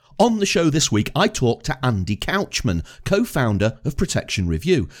On the show this week, I talk to Andy Couchman, co-founder of Protection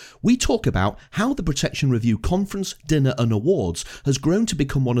Review. We talk about how the Protection Review Conference, Dinner and Awards has grown to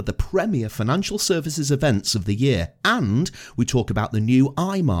become one of the premier financial services events of the year. And we talk about the new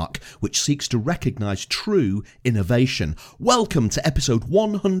iMark, which seeks to recognise true innovation. Welcome to episode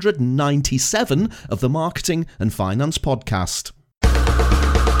 197 of the Marketing and Finance Podcast.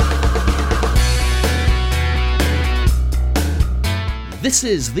 This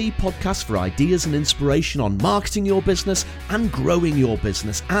is the podcast for ideas and inspiration on marketing your business and growing your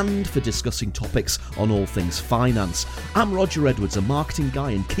business, and for discussing topics on all things finance. I'm Roger Edwards, a marketing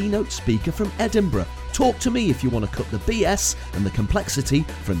guy and keynote speaker from Edinburgh. Talk to me if you want to cut the BS and the complexity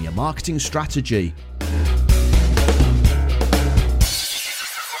from your marketing strategy.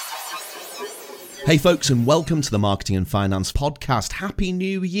 Hey folks, and welcome to the Marketing and Finance Podcast. Happy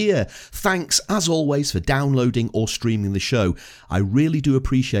New Year. Thanks as always for downloading or streaming the show. I really do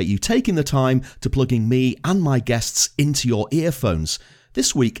appreciate you taking the time to plugging me and my guests into your earphones.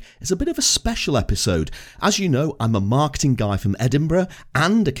 This week is a bit of a special episode. As you know, I'm a marketing guy from Edinburgh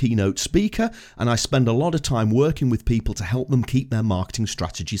and a keynote speaker, and I spend a lot of time working with people to help them keep their marketing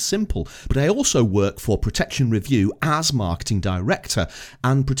strategies simple. But I also work for Protection Review as marketing director,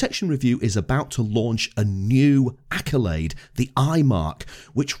 and Protection Review is about to launch a new accolade, the iMark,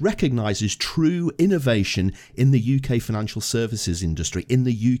 which recognises true innovation in the UK financial services industry, in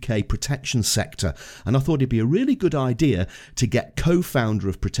the UK protection sector. And I thought it'd be a really good idea to get co-founder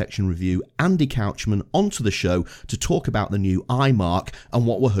of Protection Review, Andy Couchman, onto the show to talk about the new iMark and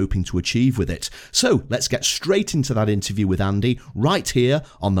what we're hoping to achieve with it. So let's get straight into that interview with Andy right here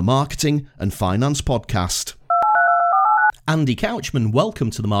on the Marketing and Finance Podcast. Andy Couchman, welcome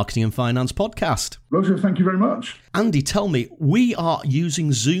to the Marketing and Finance Podcast. Roger, thank you very much. Andy, tell me, we are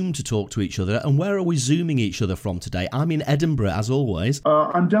using Zoom to talk to each other, and where are we Zooming each other from today? I'm in Edinburgh, as always.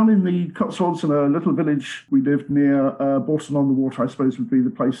 I'm down in the Cotswolds in a little village we lived near Bourton-on-the-Water, I suppose would be the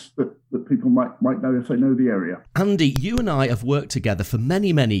place that people might know if they know the area. Andy, you and I have worked together for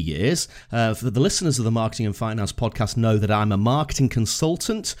many, many years. For the listeners of the Marketing and Finance Podcast know that I'm a marketing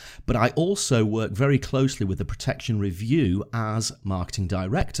consultant, but I also work very closely with the Protection Review as marketing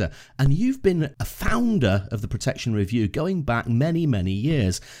director. And you've been a founder of the Protection Review going back many, many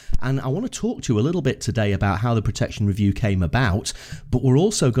years. And I want to talk to you a little bit today about how the Protection Review came about, but we're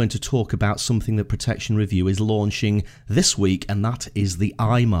also going to talk about something that Protection Review is launching this week, and that is the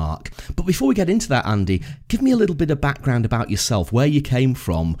iMark. But before we get into that, Andy, give me a little bit of background about yourself, where you came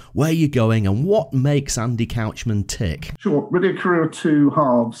from, where you're going, and what makes Andy Couchman tick. Sure. Really a career of two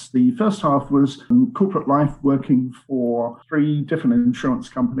halves. The first half was corporate life, working for 3 different insurance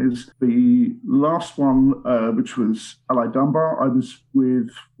companies. The last one, which was Allied Dunbar, I was with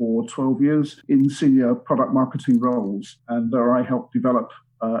for 12 years in senior product marketing roles. And there I helped develop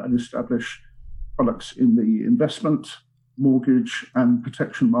and establish products in the investment, mortgage and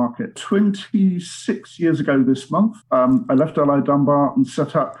protection market. 26 years ago this month, I left Allied Dunbar and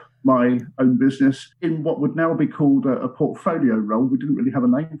set up my own business in what would now be called a portfolio role. We didn't really have a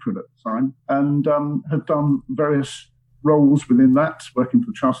name for it at the time, and have done various roles within that, working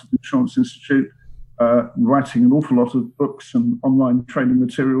for the Chartered Insurance Institute, writing an awful lot of books and online training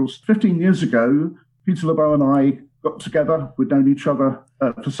materials. 15 years ago, Peter LeBeau and I got together. We'd known each other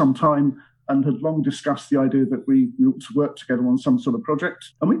for some time, and had long discussed the idea that we ought to work together on some sort of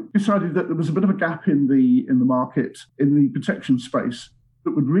project. And we decided that there was a bit of a gap in the market, in the protection space,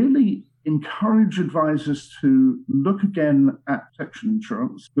 that would really encourage advisors to look again at protection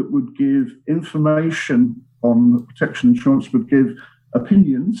insurance, that would give information on protection insurance, would give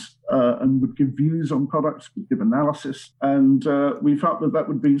opinions and would give views on products, would give analysis. And we felt that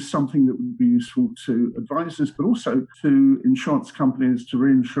would be something that would be useful to advisors, but also to insurance companies, to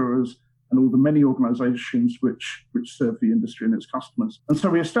reinsurers, and all the many organizations which serve the industry and its customers. And so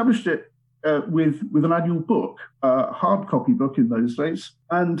we established it with an annual book, hard copy book in those days.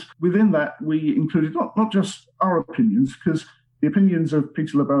 And within that, we included not just our opinions, because the opinions of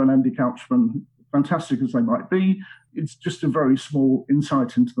Peter LeBeau and Andy Couchman, fantastic as they might be, it's just a very small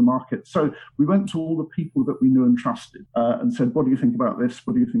insight into the market. So we went to all the people that we knew and trusted and said, what do you think about this?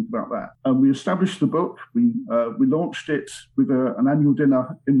 What do you think about that? And we established the book. We launched it with an annual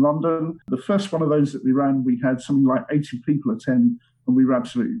dinner in London. The first one of those that we ran, we had something like 80 people attend, and we were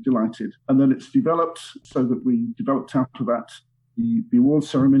absolutely delighted. And then it's developed so that we developed out of that the awards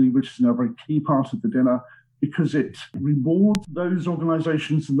ceremony, which is now a very key part of the dinner, because it rewards those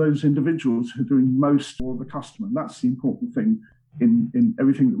organizations and those individuals who are doing most for the customer. And that's the important thing in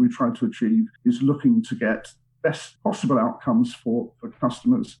everything that we try to achieve, is looking to get best possible outcomes for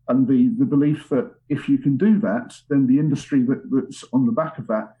customers. And the belief that if you can do that, then the industry that's on the back of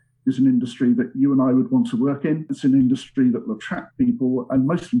that is an industry that you and I would want to work in. It's an industry that will attract people, and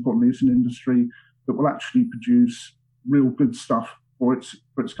most importantly, it's an industry that will actually produce real good stuff for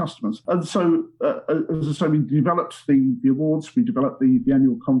its customers. And so, as I say, we developed the awards, we developed the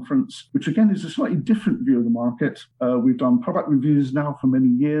annual conference, which again is a slightly different view of the market. We've done product reviews now for many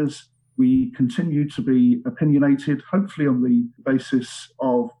years. We continue to be opinionated, hopefully on the basis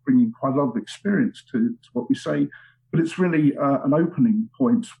of bringing quite a lot of experience to what we say. But it's really an opening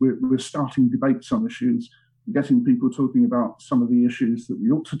point. We're starting debates on issues, getting people talking about some of the issues that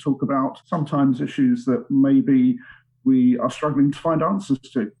we ought to talk about, sometimes issues that maybe we are struggling to find answers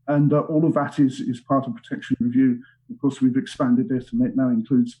to. And all of that is part of Protection Review. Of course, we've expanded it, and it now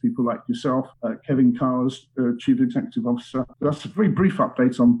includes people like yourself, Kevin Carr as Chief Executive Officer. That's a very brief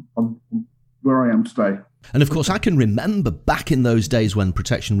update on where I am today. And of course, I can remember back in those days when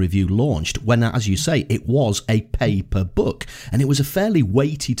Protection Review launched, when, as you say, it was a paper book, and it was a fairly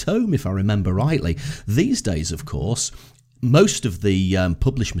weighty tome, if I remember rightly. These days, of course, most of the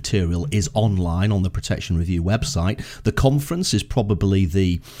published material is online on the Protection Review website. The conference is probably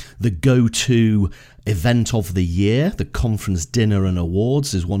the go-to event of the year. The conference dinner and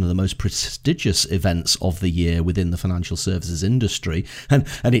awards is one of the most prestigious events of the year within the financial services industry, and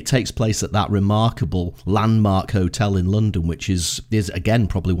it takes place at that remarkable landmark hotel in London, which is again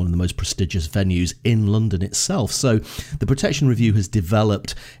probably one of the most prestigious venues in London itself. So the Protection Review has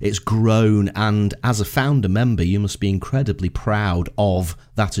developed, it's grown, and as a founder member you must be incredibly proud of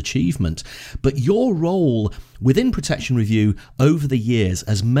that achievement. But your role within Protection Review over the years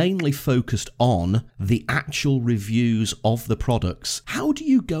has mainly focused on the actual reviews of the products. How do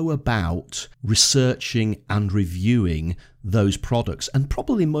you go about researching and reviewing those products? And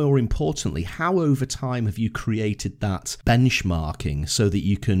probably more importantly, how over time have you created that benchmarking so that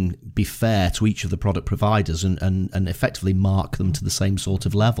you can be fair to each of the product providers and effectively mark them to the same sort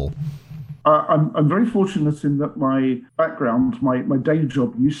of level? I'm very fortunate in that my background, my day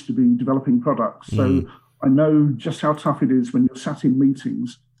job used to be developing products. So I know just how tough it is when you're sat in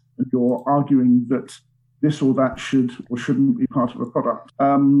meetings and you're arguing that this or that should or shouldn't be part of a product.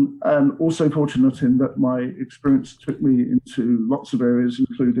 And also fortunate in that my experience took me into lots of areas,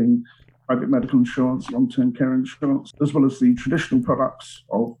 including private medical insurance, long-term care insurance, as well as the traditional products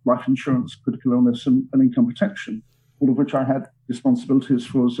of life insurance, critical illness, and income protection, all of which I had responsibilities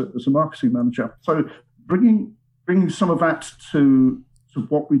for as a marketing manager. So bringing some of that to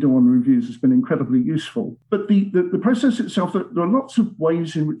what we do on reviews has been incredibly useful. But the process itself, there are lots of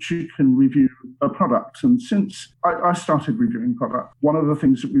ways in which you can review a product. And since I started reviewing product, one of the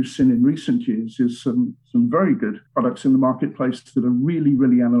things that we've seen in recent years is some very good products in the marketplace that are really,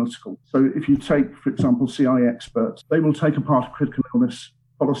 really analytical. So if you take, for example, CI Expert, they will take apart a critical illness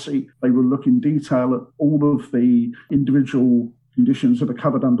policy. They will look in detail at all of the individual conditions that are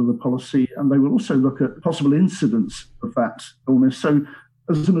covered under the policy, and they will also look at possible incidents of that illness. So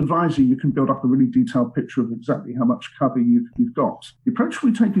as an advisor, you can build up a really detailed picture of exactly how much cover you've got. The approach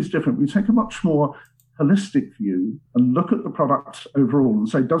we take is different. We take a much more holistic view and look at the product overall and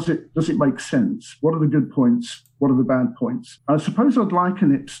say, does it make sense? What are the good points? What are the bad points? I suppose I'd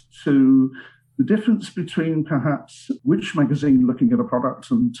liken it to the difference between perhaps which magazine looking at a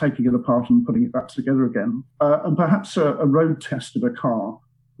product and taking it apart and putting it back together again, and perhaps a road test of a car,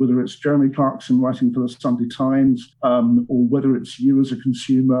 whether it's Jeremy Clarkson writing for the Sunday Times, or whether it's you as a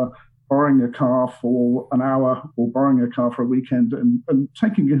consumer borrowing a car for an hour or borrowing a car for a weekend and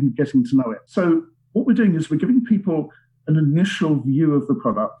taking it and getting to know it. So what we're doing is we're giving people an initial view of the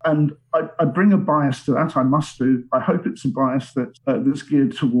product. And I bring a bias to that, I must do. I hope it's a bias that's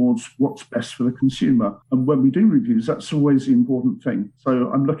geared towards what's best for the consumer. And when we do reviews, that's always the important thing.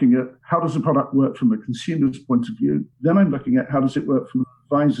 So I'm looking at how does the product work from a consumer's point of view? Then I'm looking at how does it work from an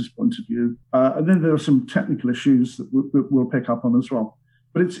advisor's point of view? And then there are some technical issues that we'll pick up on as well.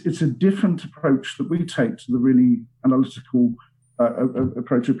 But it's a different approach that we take to the really analytical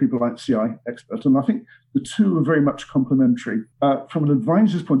approach of people like CI Expert. And I think the two are very much complementary. From an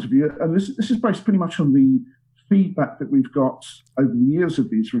advisor's point of view, and this is based pretty much on the feedback that we've got over the years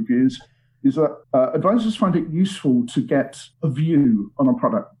of these reviews, is that advisors find it useful to get a view on a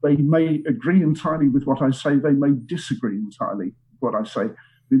product. They may agree entirely with what I say, they may disagree entirely with what I say.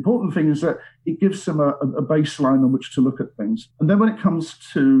 The important thing is that it gives them a baseline on which to look at things. And then when it comes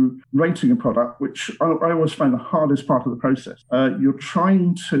to rating a product, which I always find the hardest part of the process, you're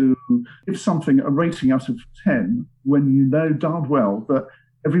trying to give something a rating out of 10 when you know darn well that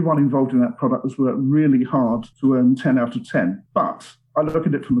everyone involved in that product has worked really hard to earn 10 out of 10. But I look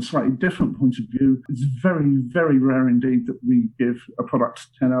at it from a slightly different point of view. It's very, very rare indeed that we give a product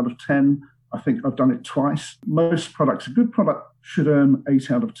 10 out of 10. I think I've done it twice. Most products, a good product should earn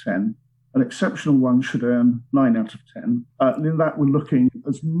 8 out of 10. An exceptional one should earn 9 out of 10. And in that, we're looking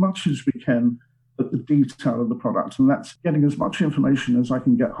as much as we can at the detail of the product. And that's getting as much information as I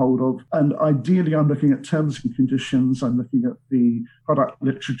can get hold of. And ideally, I'm looking at terms and conditions. I'm looking at the product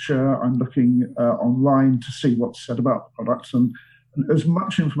literature. I'm looking online to see what's said about the products and as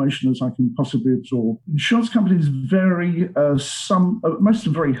much information as I can possibly absorb. Insurance companies vary. Most are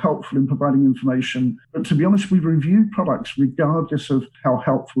very helpful in providing information. But to be honest, we review products regardless of how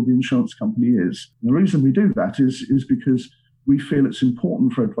helpful the insurance company is. And the reason we do that is because we feel it's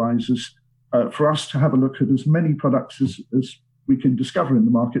important for advisors for us to have a look at as many products as we can discover in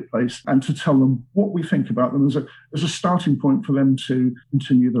the marketplace and to tell them what we think about them as a starting point for them to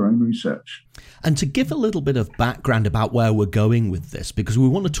continue their own research. And to give a little bit of background about where we're going with this, because we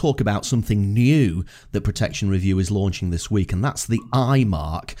want to talk about something new that Protection Review is launching this week, and that's the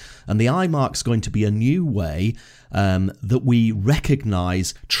iMark. And the iMark's going to be a new way that we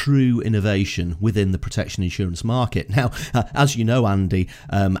recognise true innovation within the protection insurance market. Now, as you know, Andy,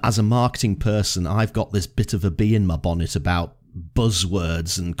 as a marketing person, I've got this bit of a bee in my bonnet about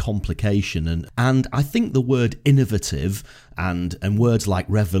buzzwords and complication, and I think the word innovative and words like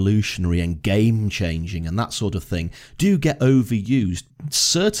revolutionary and game changing and that sort of thing do get overused,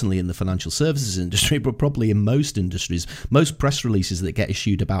 certainly in the financial services industry, but probably in most industries. Most press releases that get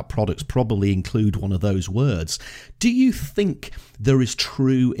issued about products probably include one of those words. Do you think there is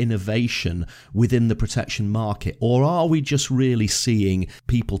true innovation within the protection market, or are we just really seeing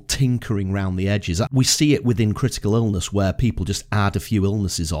people tinkering around the edges? We see it within critical illness where people just add a few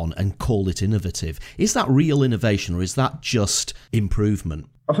illnesses on and call it innovative. Is that real innovation, or is that just improvement?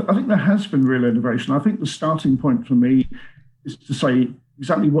 I think there has been real innovation. I think the starting point for me is to say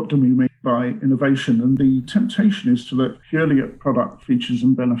exactly what do we mean by innovation, and the temptation is to look purely at product features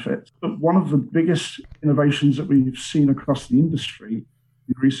and benefits. But one of the biggest innovations that we've seen across the industry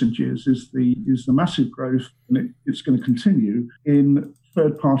in recent years is the massive growth, and it's going to continue in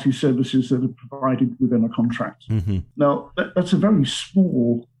third-party services that are provided within a contract. Mm-hmm. Now, that's a very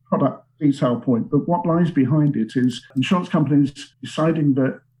small product detail point, but what lies behind it is insurance companies deciding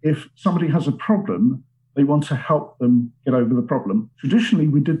that if somebody has a problem, they want to help them get over the problem. Traditionally,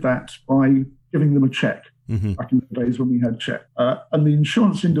 we did that by giving them a check. Mm-hmm. Back in the days when we had check. And the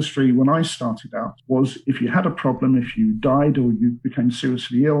insurance industry, when I started out, was if you had a problem, if you died or you became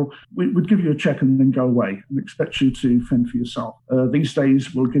seriously ill, we would give you a check and then go away and expect you to fend for yourself. These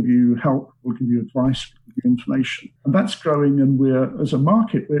days, we'll give you help, we'll give you advice, we'll give you information. And that's growing, and as a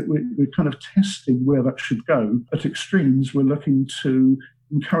market, we're kind of testing where that should go. At extremes, we're looking to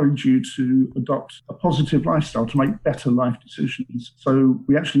encourage you to adopt a positive lifestyle, to make better life decisions. So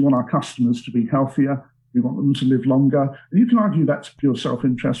we actually want our customers to be healthier. We want them to live longer. And you can argue that's pure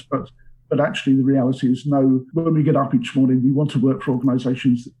self-interest, but actually the reality is no. When we get up each morning, we want to work for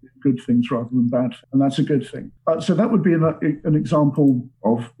organisations that do good things rather than bad, and that's a good thing. So that would be an example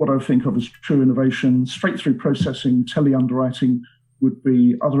of what I think of as true innovation. Straight-through processing, tele-underwriting would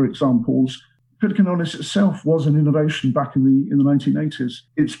be other examples. Critical illness itself was an innovation back in the 1980s.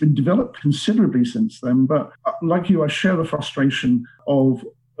 It's been developed considerably since then, but like you, I share the frustration of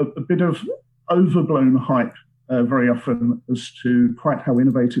a bit of overblown hype very often as to quite how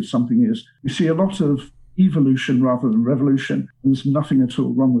innovative something is. We see a lot of evolution rather than revolution. There's nothing at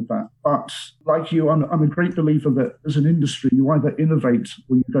all wrong with that. But like you, I'm a great believer that as an industry, you either innovate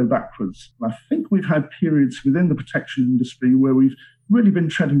or you go backwards. And I think we've had periods within the protection industry where we've really been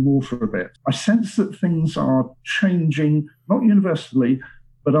treading water a bit. I sense that things are changing, not universally,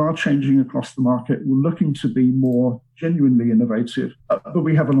 but are changing across the market. We're looking to be more genuinely innovative, but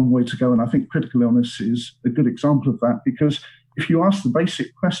we have a long way to go. And I think critical illness is a good example of that, because if you ask the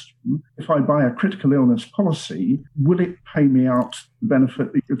basic question, if I buy a critical illness policy, will it pay me out the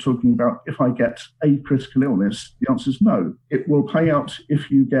benefit that you're talking about if I get a critical illness? The answer is no. It will pay out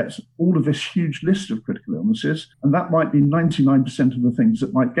if you get all of this huge list of critical illnesses, and that might be 99% of the things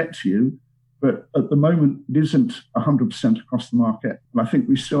that might get to you. But at the moment, it isn't 100% across the market. And I think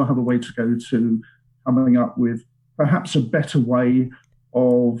we still have a way to go to coming up with perhaps a better way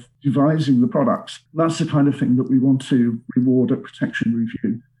of devising the products. That's the kind of thing that we want to reward at Protection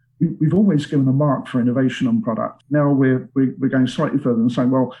Review. We've always given a mark for innovation on product. Now we're going slightly further and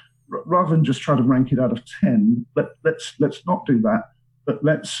saying, well, rather than just try to rank it out of 10, let's not do that, but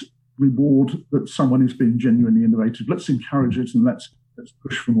let's reward that someone is being genuinely innovative. Let's encourage it, and let's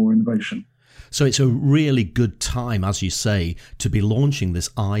push for more innovation. So it's a really good time, as you say, to be launching this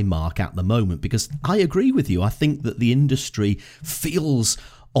iMark at the moment, because I agree with you. I think that the industry feels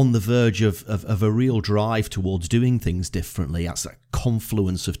on the verge of a real drive towards doing things differently. That's that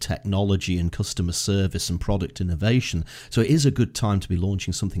confluence of technology and customer service and product innovation. So it is a good time to be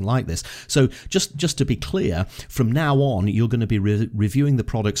launching something like this. So just to be clear, from now on, you're going to be reviewing the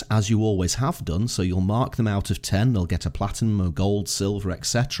products as you always have done. So you'll mark them out of 10. They'll get a platinum, a gold, silver,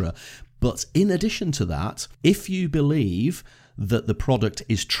 etc. But in addition to that, if you believe that the product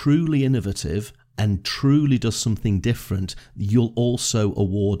is truly innovative and truly does something different, you'll also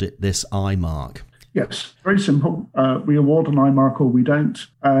award it this iMark. Yes, very simple. We award an iMark or we don't.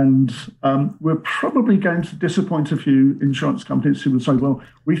 And we're probably going to disappoint a few insurance companies who will say, well,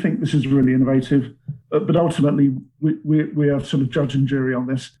 we think this is really innovative. But ultimately, we are sort of judge and jury on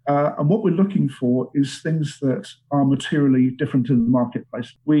this. And what we're looking for is things that are materially different in the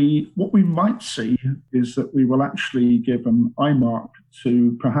marketplace. What we might see is that we will actually give an iMark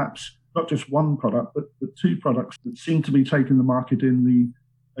to perhaps not just one product, but two products that seem to be taking the market in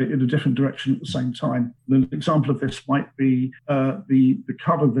a different direction at the same time. And an example of this might be the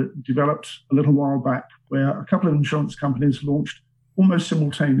cover that developed a little while back, where a couple of insurance companies launched almost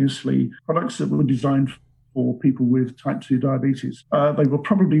simultaneously products that were designed for people with type 2 diabetes. They were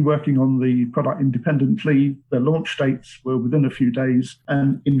probably working on the product independently. Their launch dates were within a few days.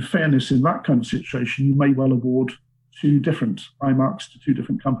 And in fairness, in that kind of situation, you may well award two different iMarks to two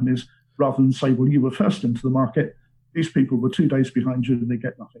different companies, rather than say, well, you were first into the market. These people were 2 days behind you and they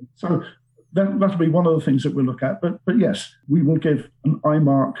get nothing. So that'll be one of the things that we'll look at. But yes, we will give an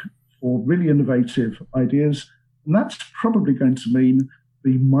iMark for really innovative ideas. And that's probably going to mean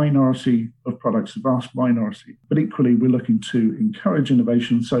the minority of products, the vast minority. But equally, we're looking to encourage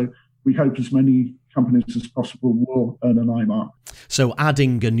innovation. So we hope as many companies as possible will earn an iMark. So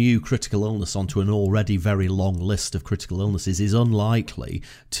adding a new critical illness onto an already very long list of critical illnesses is unlikely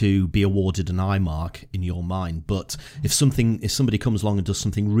to be awarded an iMark in your mind. But if somebody comes along and does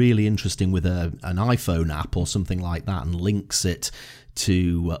something really interesting with an iPhone app or something like that and links it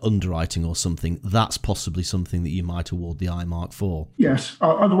to underwriting or something, that's possibly something that you might award the iMark for. Yes.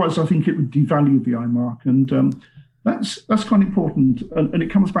 Otherwise, I think it would devalue the iMark. And that's quite important. And it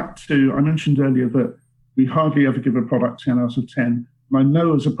comes back to, I mentioned earlier that we hardly ever give a product 10 out of 10. And I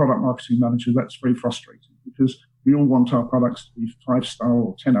know as a product marketing manager, that's very frustrating because we all want our products to be 5-star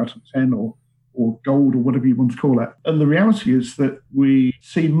or 10 out of 10 or gold or whatever you want to call it. And the reality is that we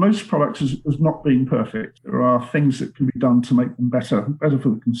see most products as not being perfect. There are things that can be done to make them better for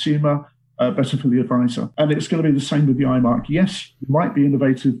the consumer, better for the advisor. And it's going to be the same with the iMark. Yes, you might be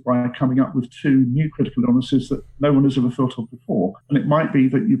innovative by coming up with two new critical illnesses that no one has ever thought of before. And it might be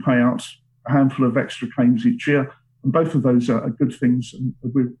that you pay out a handful of extra claims each year. And both of those are good things, and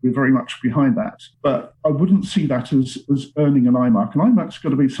we're very much behind that. But I wouldn't see that as earning an iMark. An iMark's got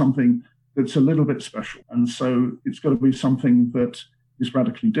to be something that's a little bit special. And so it's got to be something that is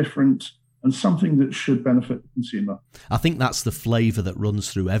radically different and something that should benefit the consumer. I think that's the flavour that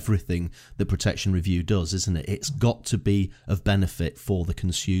runs through everything that Protection Review does, isn't it? It's got to be of benefit for the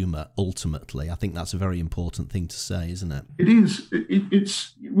consumer, ultimately. I think that's a very important thing to say, isn't it? It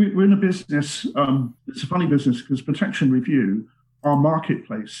is. We're in a business, it's a funny business because Protection Review, our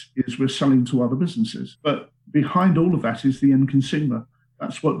marketplace is we're selling to other businesses. But behind all of that is the end consumer.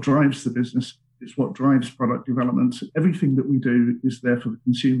 That's what drives the business. It's what drives product development. Everything that we do is there for the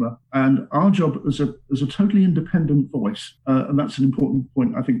consumer. And our job as a totally independent voice, and that's an important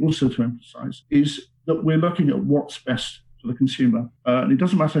point, I think, also to emphasize, is that we're looking at what's best for the consumer. And it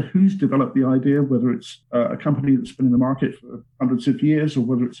doesn't matter who's developed the idea, whether it's a company that's been in the market for hundreds of years or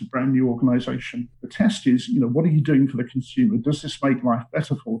whether it's a brand new organization. The test is, what are you doing for the consumer? Does this make life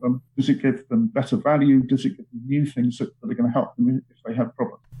better for them? Does it give them better value? Does it give them new things that are going to help them if they have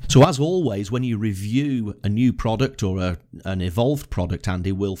problems? So as always, when you review a new product or an evolved product,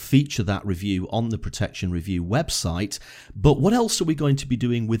 Andy, we'll feature that review on the Protection Review website. But what else are we going to be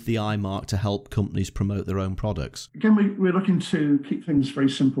doing with the iMark to help companies promote their own products? Again, we're looking to keep things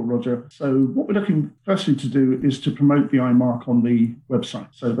very simple, Roger. So what we're looking firstly to do is to promote the iMark on the website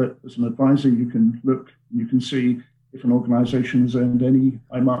so that as an advisor, you can look, you can see if an organisation has earned any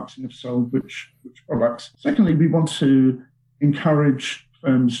iMarks and if so, which products. Secondly, we want to encourage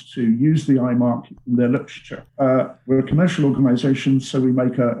firms to use the iMark in their literature. We're a commercial organisation, so we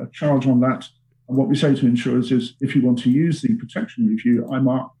make a charge on that. And what we say to insurers is, if you want to use the Protection Review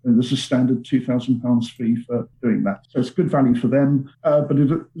iMark, then there's a standard £2,000 fee for doing that. So it's good value for them, but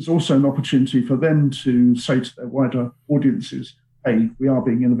it is also an opportunity for them to say to their wider audiences, hey, we are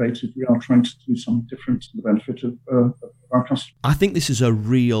being innovative, we are trying to do something different to the benefit of our customers. I think this is a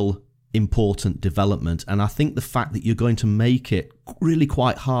real important development, and I think the fact that you're going to make it really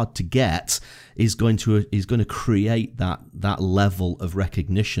quite hard to get is going to create that level of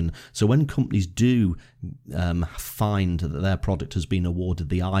recognition. So when companies do find that their product has been awarded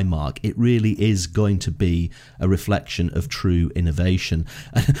the IMARC, it really is going to be a reflection of true innovation.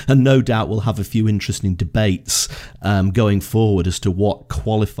 And no doubt we'll have a few interesting debates going forward as to what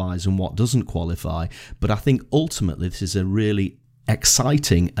qualifies and what doesn't qualify. But I think ultimately this is a really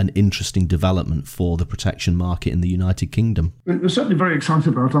exciting and interesting development for the protection market in the United Kingdom. We're certainly very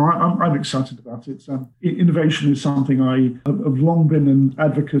excited about it. I'm excited about it. Innovation is something I have long been an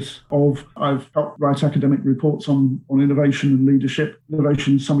advocate of. I've helped write academic reports on innovation and leadership.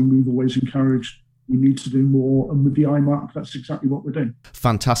 Innovation is something we've always encouraged. We need to do more, and with the IMARC, that's exactly what we're doing.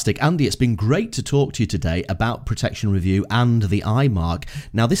 Fantastic. Andy, it's been great to talk to you today about Protection Review and the IMARC.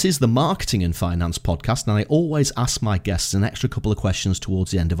 Now, this is the Marketing and Finance podcast, and I always ask my guests an extra couple of questions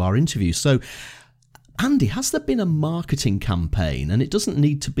towards the end of our interview. So, Andy, has there been a marketing campaign, and it doesn't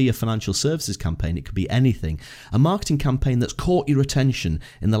need to be a financial services campaign, it could be anything, a marketing campaign that's caught your attention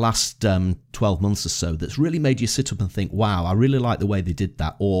in the last 12 months or so that's really made you sit up and think, wow, I really like the way they did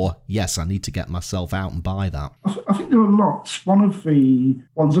that, or yes, I need to get myself out and buy that? I think there are lots. One of the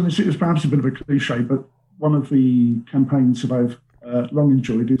ones, and it's perhaps a bit of a cliche, but one of the campaigns that I've long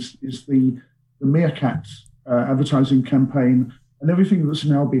enjoyed is the Meerkat advertising campaign, and everything that's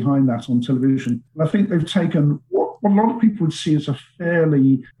now behind that on television. And I think they've taken what a lot of people would see as a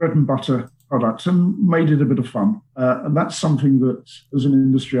fairly bread and butter product and made it a bit of fun. And that's something that, as an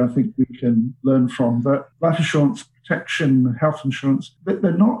industry, I think we can learn from. But life insurance, protection, health insurance,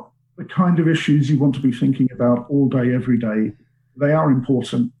 they're not the kind of issues you want to be thinking about all day, every day. They are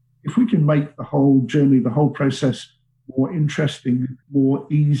important. If we can make the whole journey, the whole process more interesting, more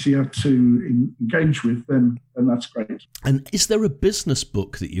easier to engage with, then that's great. And is there a business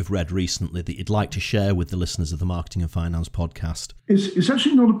book that you've read recently that you'd like to share with the listeners of the Marketing and Finance podcast? It's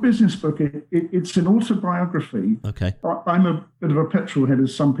actually not a business book. It's an autobiography. Okay. I'm a bit of a petrol head,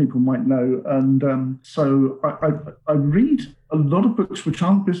 as some people might know, and so I read a lot of books which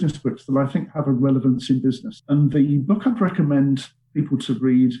aren't business books that I think have a relevance in business. And the book I'd recommend people to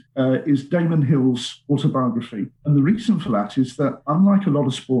read is Damon Hill's autobiography. And the reason for that is that, unlike a lot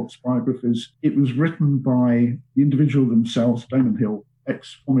of sports biographies, it was written by the individual themselves, Damon Hill,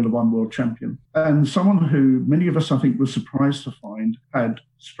 ex-Formula One world champion, and someone who many of us, I think, were surprised to find had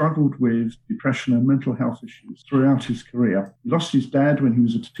struggled with depression and mental health issues throughout his career. He lost his dad when he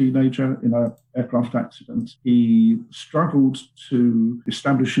was a teenager in an aircraft accident. He struggled to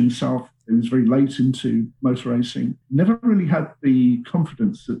establish himself. He was very late into motor racing, never really had the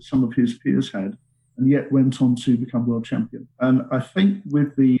confidence that some of his peers had, and yet went on to become world champion. And I think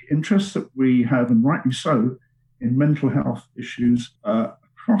with the interest that we have, and rightly so, in mental health issues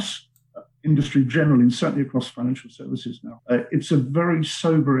across industry generally, and certainly across financial services now, it's a very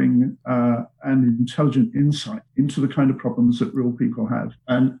sobering and intelligent insight into the kind of problems that real people have.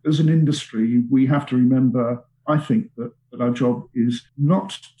 And as an industry, we have to remember, I think, that our job is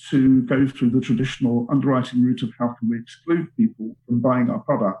not to go through the traditional underwriting route of how can we exclude people from buying our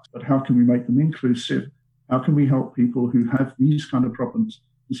product, but how can we make them inclusive? How can we help people who have these kind of problems?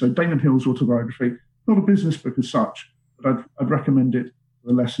 And so Damon Hill's autobiography, not a business book as such, but I'd recommend it for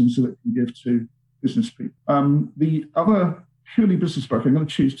the lessons that it can give to business people. The other purely business book, I'm going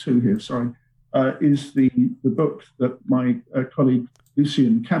to choose two here, is the book that my colleague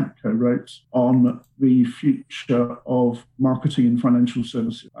Lucian Camp co-wrote on the future of marketing and financial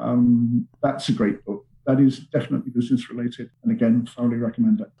services. That's a great book. That is definitely business related, and again, thoroughly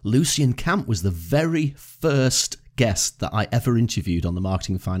recommend it. Lucian Camp was the very first guest that I ever interviewed on the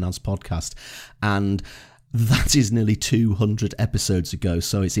Marketing and Finance podcast, and that is nearly 200 episodes ago,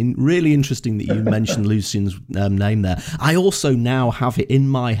 so it's really interesting that you mentioned Lucian's name there. I also now have it in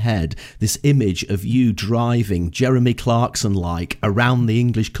my head, this image of you driving Jeremy Clarkson-like around the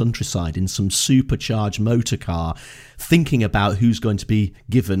English countryside in some supercharged motor car, thinking about who's going to be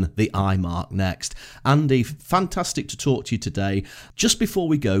given the IMARC next. Andy, fantastic to talk to you today. Just before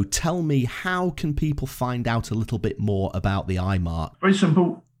we go, tell me, how can people find out a little bit more about the IMARC? Very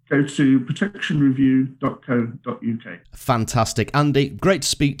simple. Go to protectionreview.co.uk. Fantastic. Andy, great to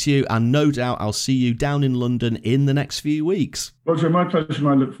speak to you, and no doubt I'll see you down in London in the next few weeks. Roger, my pleasure, and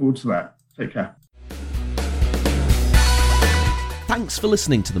I look forward to that. Take care. Thanks for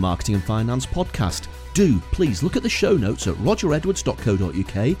listening to the Marketing and Finance podcast. Do please look at the show notes at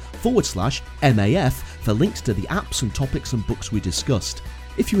rogeredwards.co.uk/MAF for links to the apps and topics and books we discussed.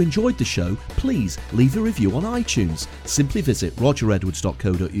 If you enjoyed the show, please leave a review on iTunes. Simply visit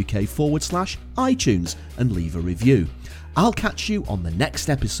rogeredwards.co.uk/iTunes and leave a review. I'll catch you on the next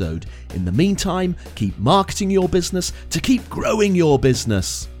episode. In the meantime, keep marketing your business to keep growing your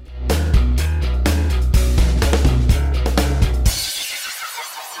business.